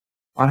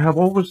I have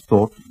always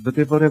thought that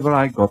if ever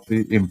I got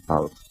the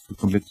impulse to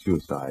commit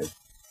suicide,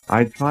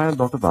 I'd try a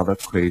lot of other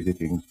crazy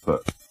things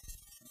first.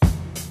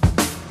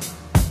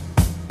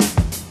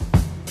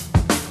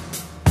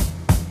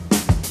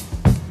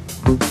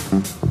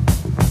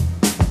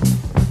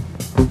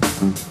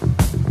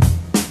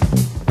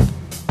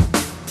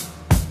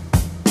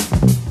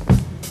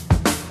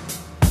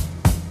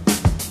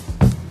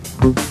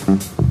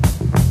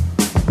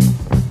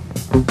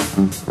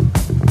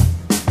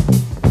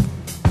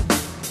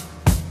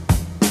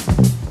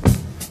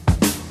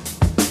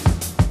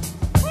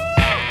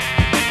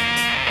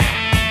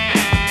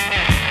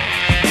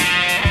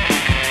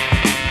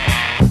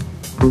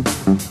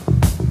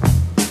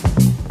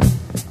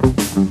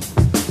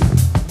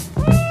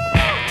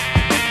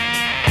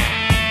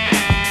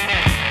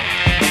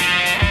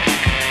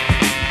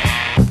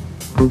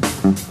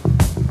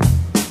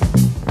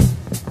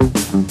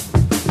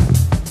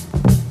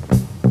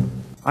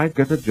 I'd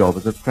get a job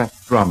as a track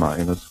drummer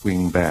in a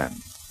swing band.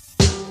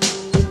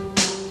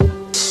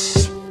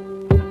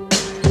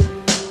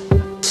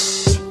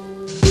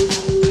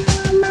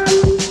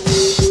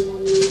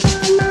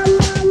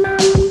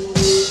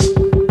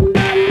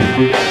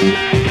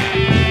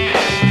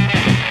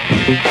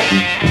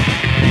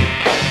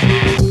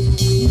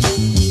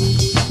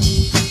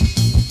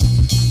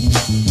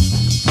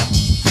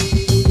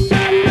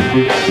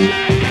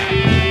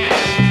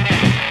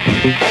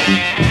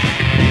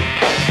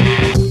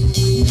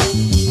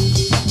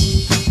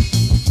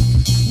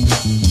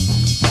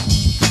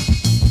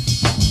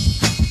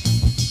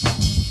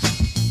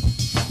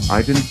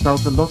 I'd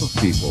insult a lot of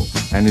people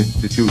and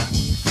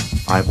institutions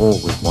I've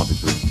always wanted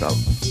to insult.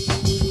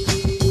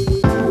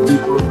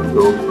 People that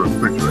go to the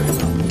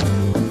refrigerator.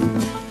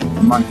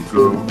 Monkey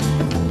girl.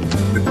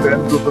 The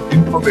centers of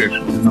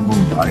information in the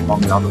moonlight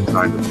on the other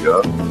side of the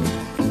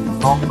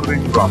earth.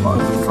 Conquering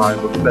drummer at the time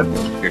of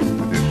Leopard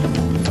expedition.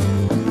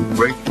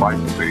 Great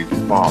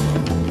white-faced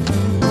father.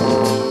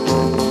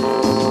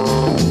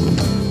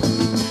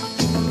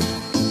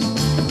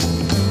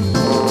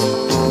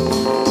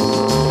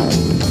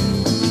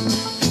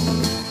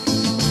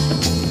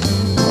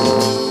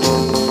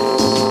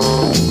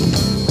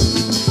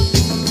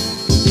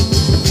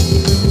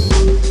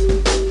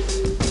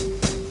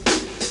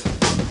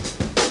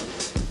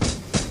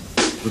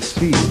 The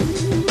sea,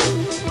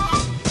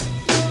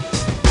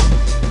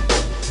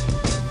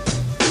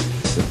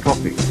 the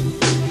tropics,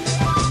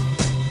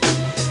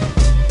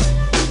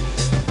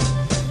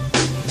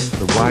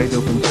 the wide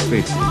open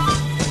spaces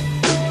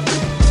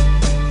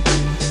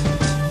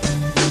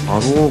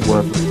are all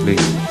worth a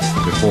fling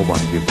before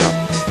one gives up.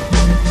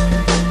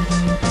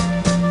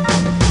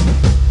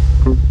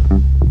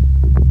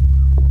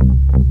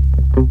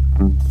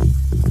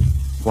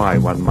 Why,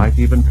 one might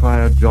even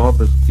try a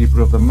job as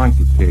keeper of the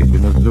monkey cage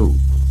in a zoo.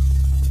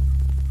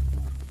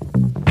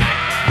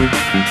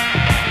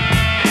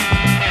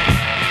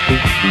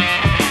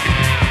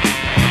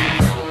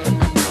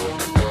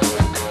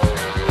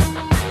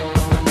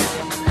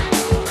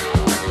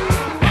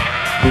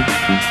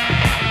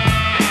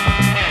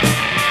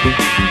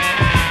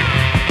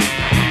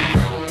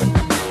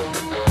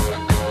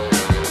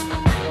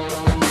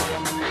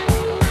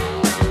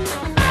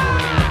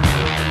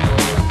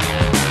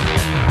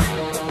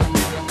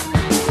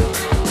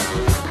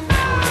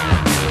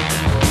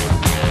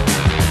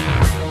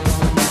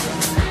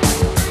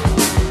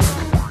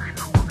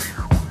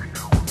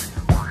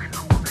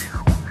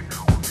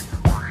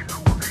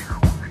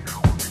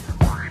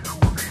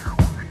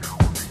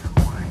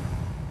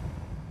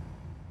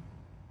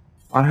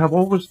 I have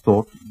always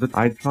thought that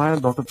I'd try a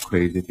lot of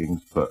crazy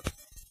things first.